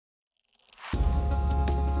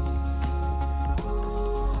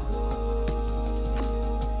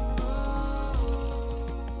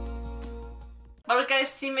Alright guys,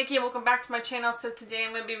 see Mickey, welcome back to my channel. So today I'm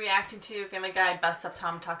going to be reacting to Family Guy Best of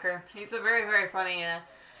Tom Tucker. He's a very, very funny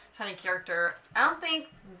character. I think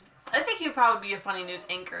he would probably be a funny news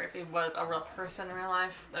anchor if he was a real person in real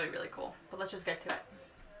life. That'd be really cool. But let's just get to it.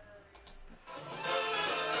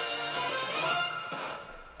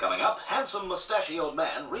 Coming up, handsome mustachioed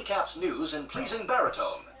man recaps news in pleasing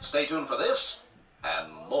baritone. Stay tuned for this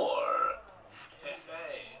and more.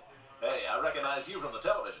 Hey, I recognize you from the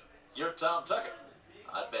television. You're Tom Tucker.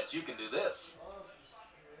 I bet you can do this.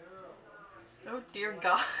 Oh dear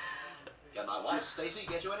God. Can my wife Stacy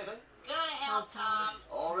get you anything? Good help, Tom.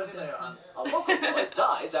 Already there, hon. A local boy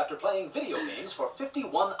dies after playing video games for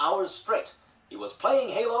 51 hours straight. He was playing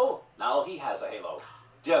Halo, now he has a Halo.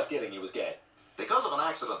 Just kidding, he was gay. Because of an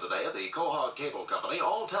accident today at the Quahog Cable Company,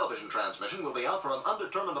 all television transmission will be out for an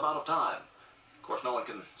undetermined amount of time. Of course, no one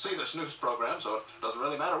can see this news program, so it doesn't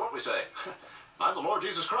really matter what we say. I'm the Lord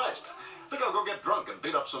Jesus Christ. I think I'll go get drunk and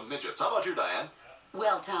beat up some midgets. How about you, Diane?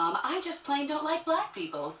 Well, Tom, I just plain don't like black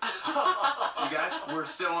people. You guys, we're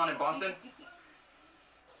still on in Boston?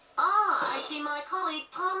 Ah, I see my colleague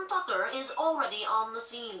Tom Tucker is already on the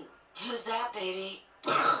scene. Who's that, baby?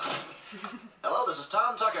 Hello, this is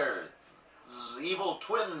Tom Tucker. Evil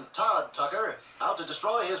twin Todd Tucker, out to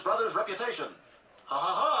destroy his brother's reputation. Ha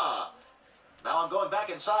ha ha! Now I'm going back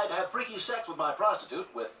inside to have freaky sex with my prostitute,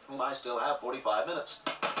 with whom I still have 45 minutes.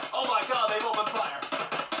 Oh my God, they've opened fire!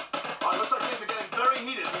 Oh, it looks like things are getting very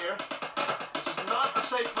heated here. This is not a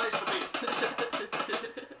safe place to be.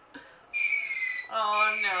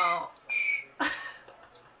 Oh no.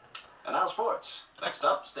 And now sports. Next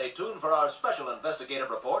up, stay tuned for our special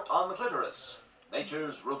investigative report on the clitoris.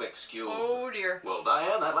 Nature's Rubik's Cube. Oh dear. Well,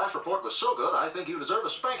 Diane, that last report was so good, I think you deserve a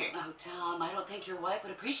spanking. Oh, Tom, I don't think your wife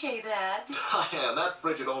would appreciate that. Diane, that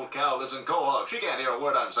frigid old cow lives in Quahog. She can't hear a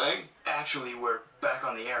word I'm saying. Actually, we're back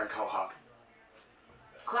on the air in Quahog.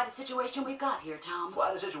 Quite a situation we've got here, Tom.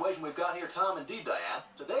 Quite a situation we've got here, Tom. Indeed, Diane.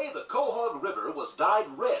 Today, the Quahog River was dyed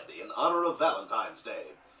red in honor of Valentine's Day.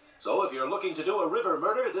 So if you're looking to do a river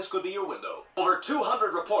murder, this could be your window. Over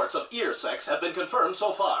 200 reports of ear sex have been confirmed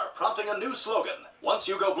so far, prompting a new slogan. Once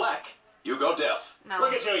you go black, you go deaf. No.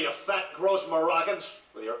 Look at you fat, gross Moroccans,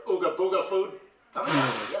 with your ooga-booga food. Coming up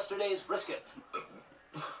with yesterday's brisket.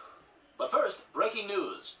 But first, breaking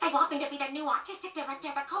news. They want me to be the new artistic director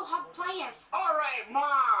of the Quahog Players. All right,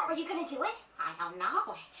 Mom! Are you gonna do it? I don't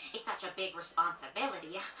know. It's such a big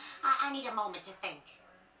responsibility. I need a moment to think.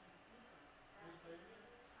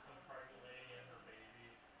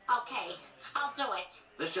 Okay, I'll do it.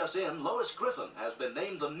 This just in, Lois Griffin has been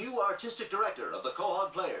named the new artistic director of the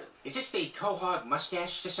Quahog Players. Is this the Quahog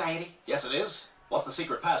Mustache Society? Yes, it is. What's the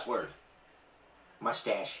secret password?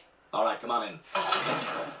 Mustache. All right, come on in.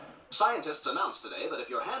 Scientists announced today that if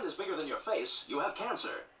your hand is bigger than your face, you have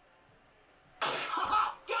cancer. Ha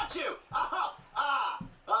ha! Got you! Ah!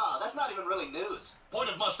 That's not even really news. Point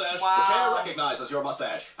of mustache. Wow. The chair recognizes your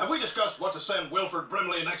mustache. Have we discussed what to send Wilford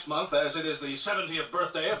Brimley next month, as it is the 70th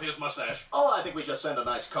birthday of his mustache? Oh, I think we just send a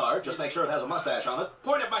nice card. Just make sure it has a mustache on it.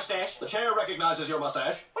 Point of mustache. The chair recognizes your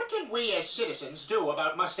mustache. What can we as citizens do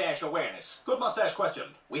about mustache awareness? Good mustache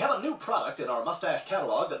question. We have a new product in our mustache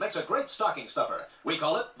catalog that makes a great stocking stuffer. We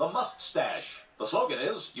call it the Must Stash. The slogan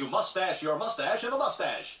is, you must stash your mustache in a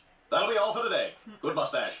mustache. That'll be all for today. Good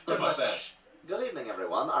mustache. Good mustache. Good evening,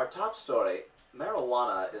 everyone. Our top story,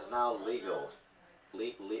 marijuana is now legal.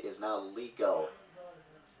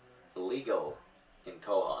 Legal in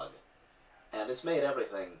Quahog. And it's made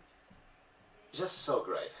everything just so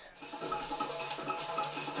great.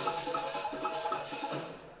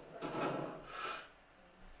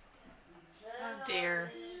 Oh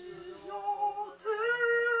dear.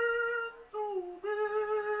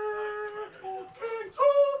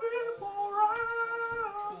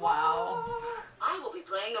 Wow. I will be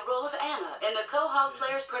playing the role of Anna in the Quahog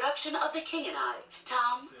Players production of The King and I.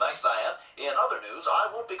 Tom? Thanks, Diane. In other news, I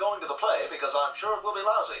won't be going to the play because I'm sure it will be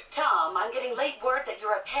lousy. Tom, I'm getting late word that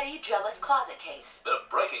you're a petty, jealous closet case. Bit of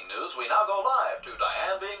breaking news, we now go live to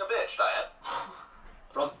Diane being a bitch, Diane.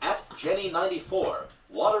 From @Jenny94,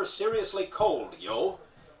 water seriously cold, yo.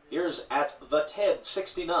 Here's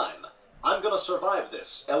 @TheTed69. I'm gonna survive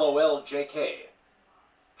this, LOL JK.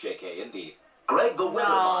 JK indeed. Greg the weather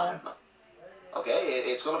mime. Okay,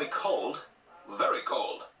 it's gonna be cold, very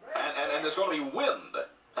cold, and there's gonna be wind,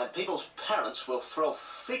 and people's parents will throw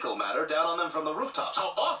fecal matter down on them from the rooftops.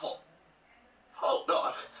 How awful! Oh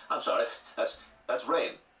no, I'm sorry. That's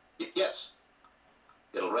rain. Yes,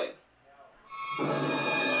 it'll rain. Yeah,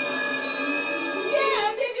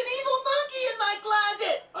 there's an evil monkey in my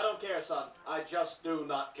closet! I don't care, son. I just do. do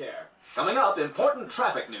not care. Coming up, important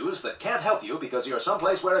traffic news that can't help you because you're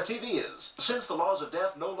someplace where a TV is. Since the laws of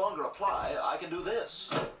death no longer apply, I can do this.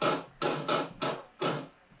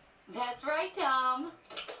 That's right, Tom.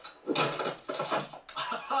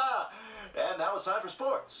 And now it's time for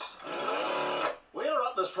sports. We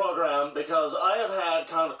interrupt this program because I have had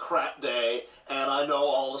kind of a crap day, and I know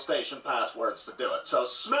all the station passwords to do it. So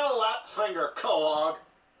smell that finger, Cohog.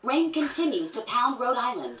 Rain continues to pound Rhode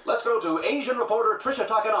Island. Let's go to Asian reporter Trisha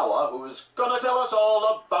Takanawa, who's gonna tell us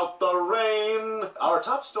all about the rain. Our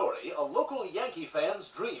top story, a local Yankee fan's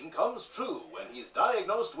dream comes true when he's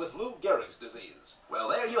diagnosed with Lou Gehrig's disease. Well,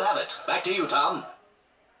 there you have it. Back to you, Tom.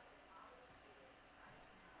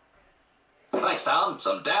 Thanks, Tom.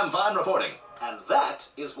 Some damn fine reporting. And that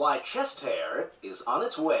is why chest hair is on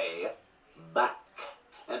its way back.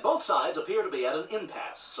 And both sides appear to be at an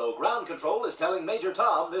impasse, so ground control is telling Major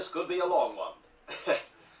Tom this could be a long one.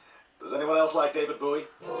 Does anyone else like David Bowie?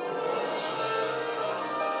 Oh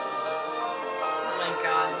my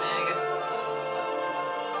God, Meg.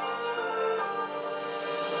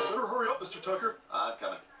 Better hurry up, Mr. Tucker. I'm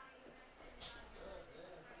coming.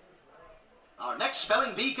 Our next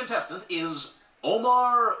spelling bee contestant is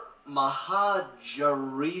Omar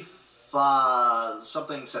Mahajarifa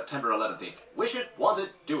something September 11th. Wish it, want it,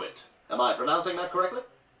 do it. Am I pronouncing that correctly?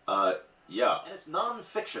 Yeah. And it's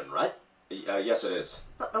non-fiction, right? Yes, it is.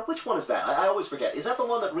 Now, which one is that? I always forget. Is that the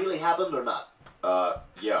one that really happened or not?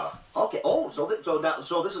 Yeah. Okay. Oh, so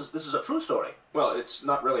this is a true story. Well, it's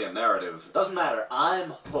not really a narrative. Doesn't matter.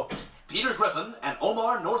 I'm hooked. Peter Griffin and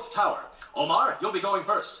Omar North Tower. Omar, you'll be going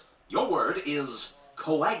first. Your word is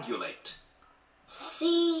coagulate.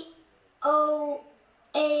 C-O-A-G-A.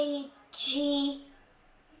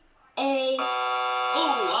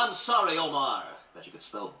 Oh, I'm sorry, Omar. Bet you could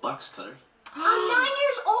spell box cutter. I'm 9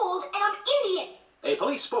 years old and I'm Indian. A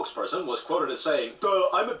police spokesperson was quoted as saying, "Duh,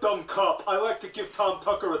 I'm a dumb cop. I like to give Tom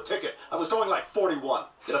Tucker a ticket. I was going like 41.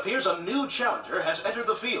 It appears a new challenger has entered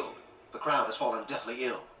the field. The crowd has fallen deathly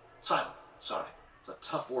ill. Silent. Sorry. It's a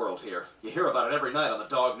tough world here. You hear about it every night on the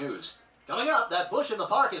dog news. Coming up, that bush in the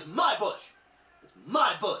park is my bush. It's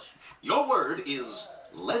my bush. Your word is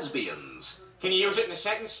lesbians. Can you use it in a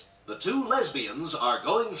sentence? The two lesbians are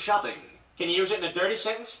going shopping. Can you use it in a dirty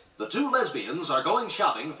sentence? The two lesbians are going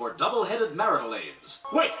shopping for double-headed marital aids.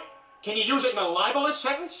 Wait! Can you use it in a libelous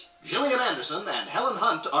sentence? Gillian Anderson and Helen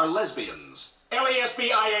Hunt are lesbians.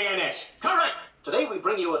 Lesbians. Correct! Today we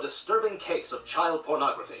bring you a disturbing case of child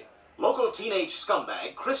pornography. Local teenage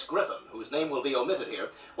scumbag Chris Griffin, whose name will be omitted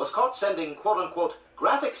here, was caught sending quote-unquote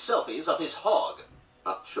graphic selfies of his hog,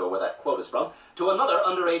 not sure where that quote is from, to another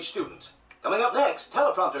underage student. Coming up next,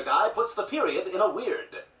 teleprompter guy puts the period in a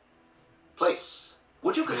weird place.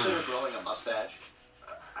 Would you consider growing a mustache?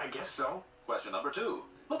 I guess so. Question number 2.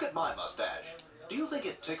 Look at my mustache. Do you think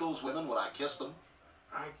it tickles women when I kiss them?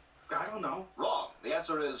 I don't know. Wrong. The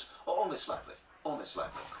answer is only slightly. Only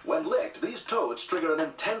slightly. When licked, these toads trigger an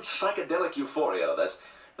intense psychedelic euphoria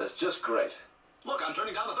that's just great. Look, I'm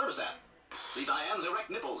turning down the thermostat. See Diane's erect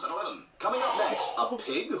nipples at 11. Coming up next, a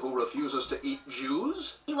pig who refuses to eat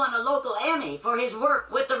Jews. He won a local Emmy for his work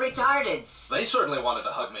with the retardeds. They certainly wanted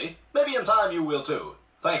to hug me. Maybe in time you will too.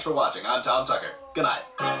 Thanks for watching. I'm Tom Tucker. Good night.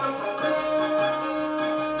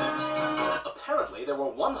 Apparently, there were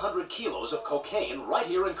 100 kilos of cocaine right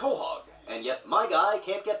here in Quahog. And yet my guy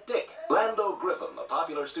can't get dick. Lando Griffin, a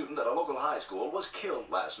popular student at a local high school, was killed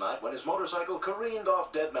last night when his motorcycle careened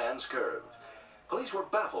off Dead Man's Curve. Police were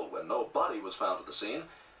baffled when no body was found at the scene,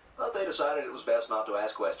 but they decided it was best not to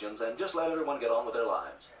ask questions and just let everyone get on with their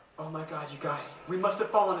lives. Oh my God, you guys. We must have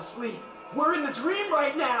fallen asleep. We're in the dream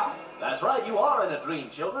right now. That's right, you are in a dream,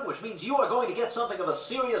 children, which means you are going to get something of a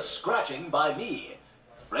serious scratching by me,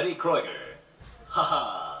 Freddy Krueger. Ha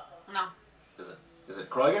ha. No. Is it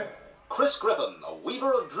Krueger? Chris Griffin, a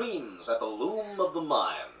weaver of dreams at the loom of the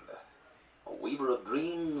mind. A weaver of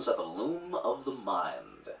dreams at the loom of the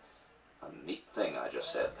mind. A neat thing I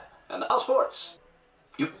just said. And now sports.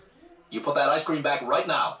 You put that ice cream back right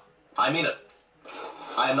now. I mean it.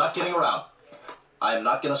 I am not kidding around. I am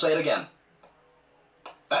not going to say it again.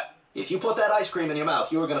 If you put that ice cream in your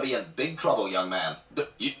mouth, you are going to be in big trouble, young man. I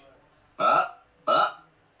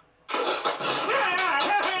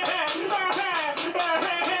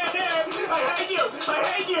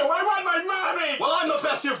hate you! I want my mommy! Well, I'm the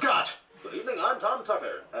best you've got! Good evening, I'm Tom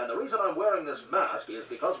Tucker, and the reason I'm wearing this mask is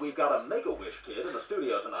because we've got a Make-A-Wish kid in the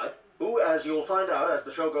studio tonight, who, as you'll find out as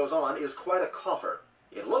the show goes on, is quite a cougher.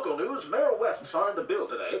 In local news, Mayor West signed a bill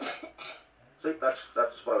today. See, that's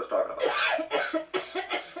what I was talking about.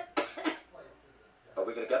 Are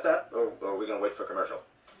we going to get that, or are we going to wait for commercial?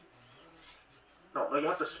 No, No, you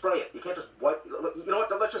have to spray it. You can't just wipe. You know what?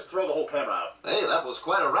 Let's just throw the whole camera out. Hey, that was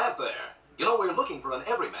quite a rant there. You know, we're looking for an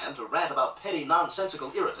everyman to rant about petty, nonsensical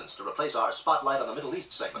irritants to replace our Spotlight on the Middle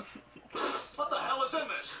East segment. What the hell is in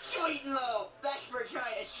this? Sweet and low. That's for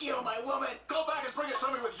trying to steal my woman. Go back and bring it to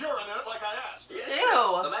me with urine in it like I asked.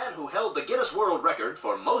 Ew. The man who held the Guinness World Record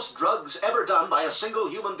for most drugs ever done by a single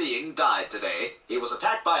human being died today. He was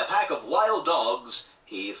attacked by a pack of wild dogs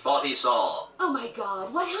he thought he saw. Oh my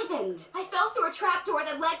god, what happened? I fell through a trapdoor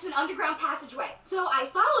that led to an underground passageway. So I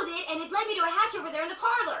followed it, and it led me to a hatch over there in the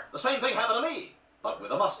parlor. The same thing happened to me, but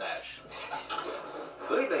with a mustache.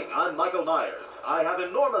 Good evening. I'm Michael Myers. I have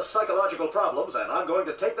enormous psychological problems, and I'm going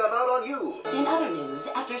to take them out on you. In other news,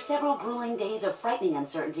 after several grueling days of frightening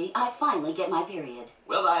uncertainty, I finally get my period.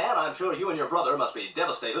 Well, Diane, I'm sure you and your brother must be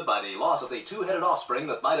devastated by the loss of the two-headed offspring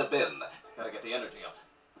that might have been. Gotta get the energy up.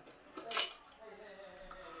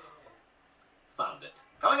 Found it.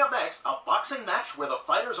 Coming up next, a boxing match where the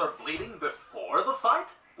fighters are bleeding before the fight?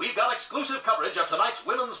 We've got exclusive coverage of tonight's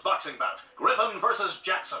women's boxing bout, Griffin versus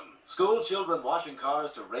Jackson. School children washing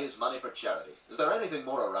cars to raise money for charity. Is there anything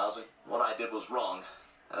more arousing? What I did was wrong.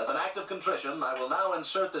 And as an act of contrition, I will now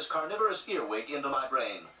insert this carnivorous earwig into my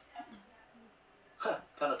brain. Huh,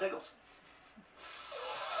 kind of tickles.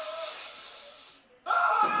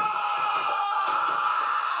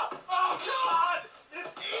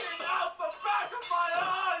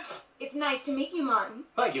 It's nice to meet you, Martin.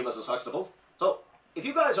 Thank you, Mrs. Huxtable. So, if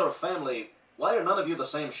you guys are a family, why are none of you the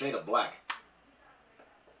same shade of black?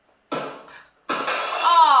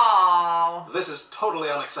 Oh. This is totally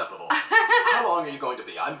unacceptable. How long are you going to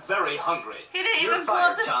be? I'm very hungry. He didn't You're even pull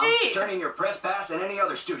up fired, the Tom. seat. Turn in your press pass and any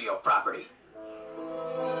other studio property.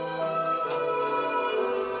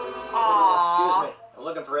 Aww. Excuse me. I'm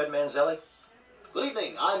looking for Ed Manzelli. Good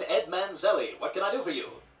evening. I'm Ed Manzelli. What can I do for you?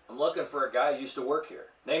 I'm looking for a guy who used to work here.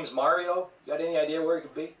 Name's Mario. You got any idea where he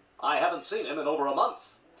could be? I haven't seen him in over a month.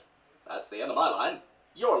 That's the end of my line.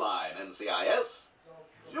 Your line, NCIS.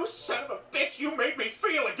 You son of a bitch, you made me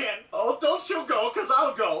feel again. Oh, don't you go, because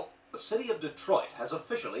I'll go. The city of Detroit has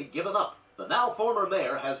officially given up. The now former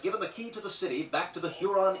mayor has given the key to the city back to the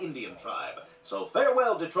Huron Indian tribe. So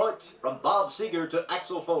farewell, Detroit. From Bob Seger to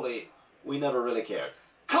Axel Foley, we never really cared.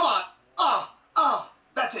 Come on!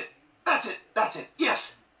 That's it! That's it! That's it!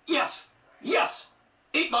 Yes! Yes! Yes!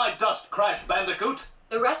 Eat my dust, Crash Bandicoot!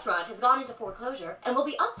 The restaurant has gone into foreclosure and will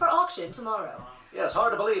be up for auction tomorrow. Yes,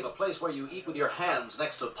 hard to believe a place where you eat with your hands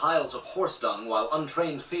next to piles of horse dung while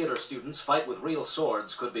untrained theater students fight with real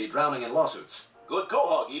swords could be drowning in lawsuits. Good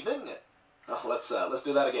Quahog evening. Oh, let's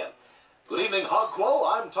do that again. Good evening, Hog Quo.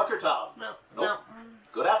 I'm Tucker Tom. No.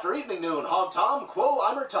 Good after evening noon, Hog Tom. Quo,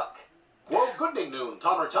 I'm Tuck. Quo, goodning noon,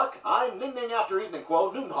 Tom Tuck. I'm Ning Ning after evening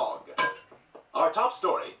Quo, noon Hog. Our top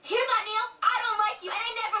story. Hear that, Neil? I don't like you, and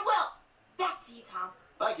I never will. Back to you, Tom.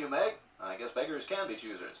 Thank you, Meg. I guess beggars can be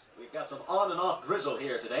choosers. We've got some on and off drizzle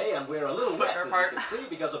here today, and we're a little wet, as you can see,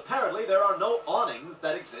 because apparently there are no awnings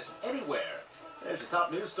that exist anywhere. There's your top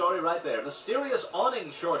news story right there. Mysterious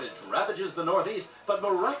awning shortage ravages the Northeast, but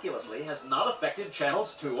miraculously has not affected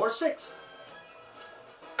channels 2 or 6.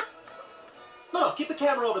 No, keep the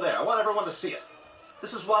camera over there. I want everyone to see it.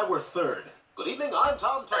 This is why we're third. Good evening, I'm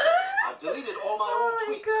Tom Tucker. I've deleted all my old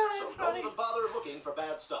tweets, so don't even bother looking for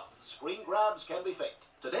bad stuff. Screen grabs can be faked.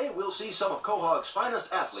 Today we'll see some of Quahog's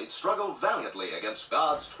finest athletes struggle valiantly against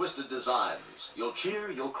God's twisted designs. You'll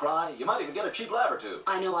cheer, you'll cry, you might even get a cheap laugh or two.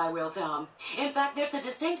 I know I will, Tom. In fact, there's the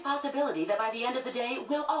distinct possibility that by the end of the day,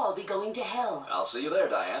 we'll all be going to hell. I'll see you there,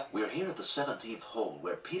 Diane. We're here at the 17th hole,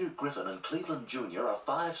 where Peter Griffin and Cleveland Jr. are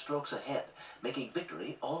 5 strokes ahead, making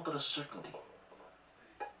victory all but a certainty.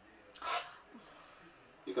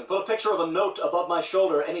 You can put a picture of a note above my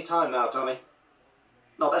shoulder any time now, Tommy.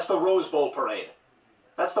 No, that's the Rose Bowl parade.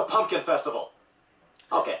 That's the Pumpkin Festival.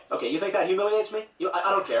 Okay, you think that humiliates me?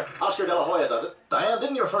 I don't care. Oscar de la Hoya does it. Diane,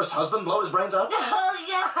 didn't your first husband blow his brains out? Oh,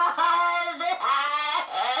 God!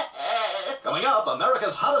 Coming up,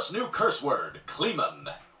 America's hottest new curse word, Kleeman.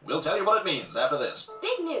 We'll tell you what it means after this.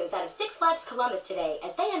 Big news out of Six Flags Columbus today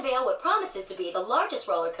as they unveil what promises to be the largest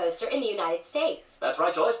roller coaster in the United States. That's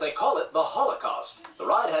right, Joyce. They call it the Holocaust. The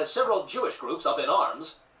ride has several Jewish groups up in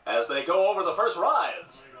arms as they go over the first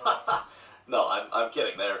rides. No, I'm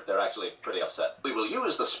kidding. They're actually pretty upset. We will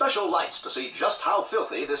use the special lights to see just how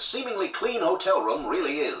filthy this seemingly clean hotel room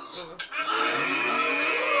really is.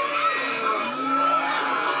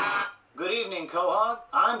 Good evening, Quahog.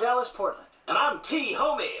 I'm Dallas Portland. And I'm T.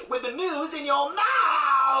 Homie with the news in your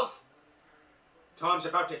mouth! Tom's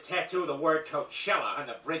about to tattoo the word Coachella on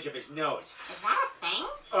the bridge of his nose. Is that a thing?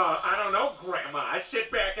 I don't know, Grandma.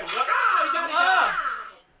 Sit back and look. Ah, he got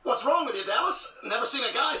it! What's wrong with you, Dallas? Never seen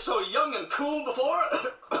a guy so young and cool before?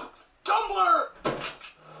 Tumbler! Mr.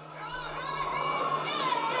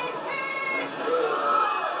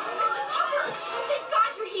 Tucker! Thank God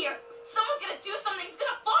you're here! Someone's gonna do something, he's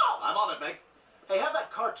gonna fall! I'm on it, Meg. Hey, have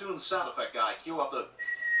that cartoon sound effect guy cue up the...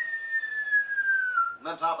 and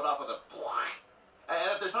then top it off with a...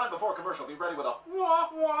 and if there's time before commercial, be ready with a...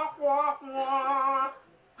 I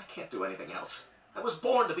can't do anything else. I was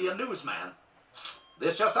born to be a newsman.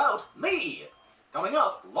 This just out, me! Coming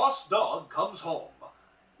up, Lost Dog comes home.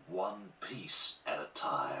 One piece at a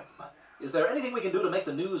time. Is there anything we can do to make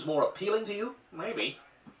the news more appealing to you? Maybe.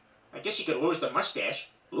 I guess you could lose the mustache.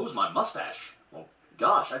 Lose my mustache? Well,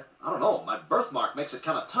 gosh, I don't know. My birthmark makes it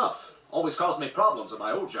kind of tough. Always caused me problems at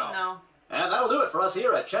my old job. No. And that'll do it for us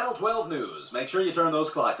here at Channel 12 News. Make sure you turn those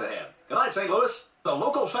clocks ahead. Good night, St. Louis. The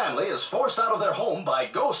local family is forced out of their home by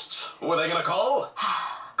ghosts. Who are they gonna call?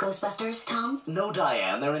 Ghostbusters, Tom? No,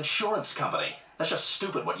 Diane, their insurance company. That's just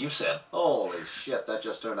stupid what you said. Holy shit, that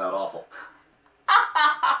just turned out awful.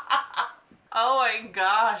 Oh my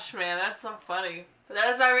gosh, man, that's so funny. But that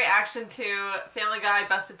is my reaction to Family Guy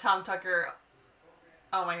Busted Tom Tucker.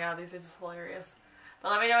 Oh my god, these are just hilarious. But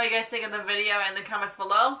let me know what you guys think of the video in the comments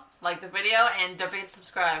below. Like the video, and don't forget to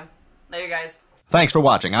subscribe. Later, guys. Thanks for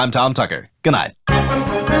watching. I'm Tom Tucker. Good night.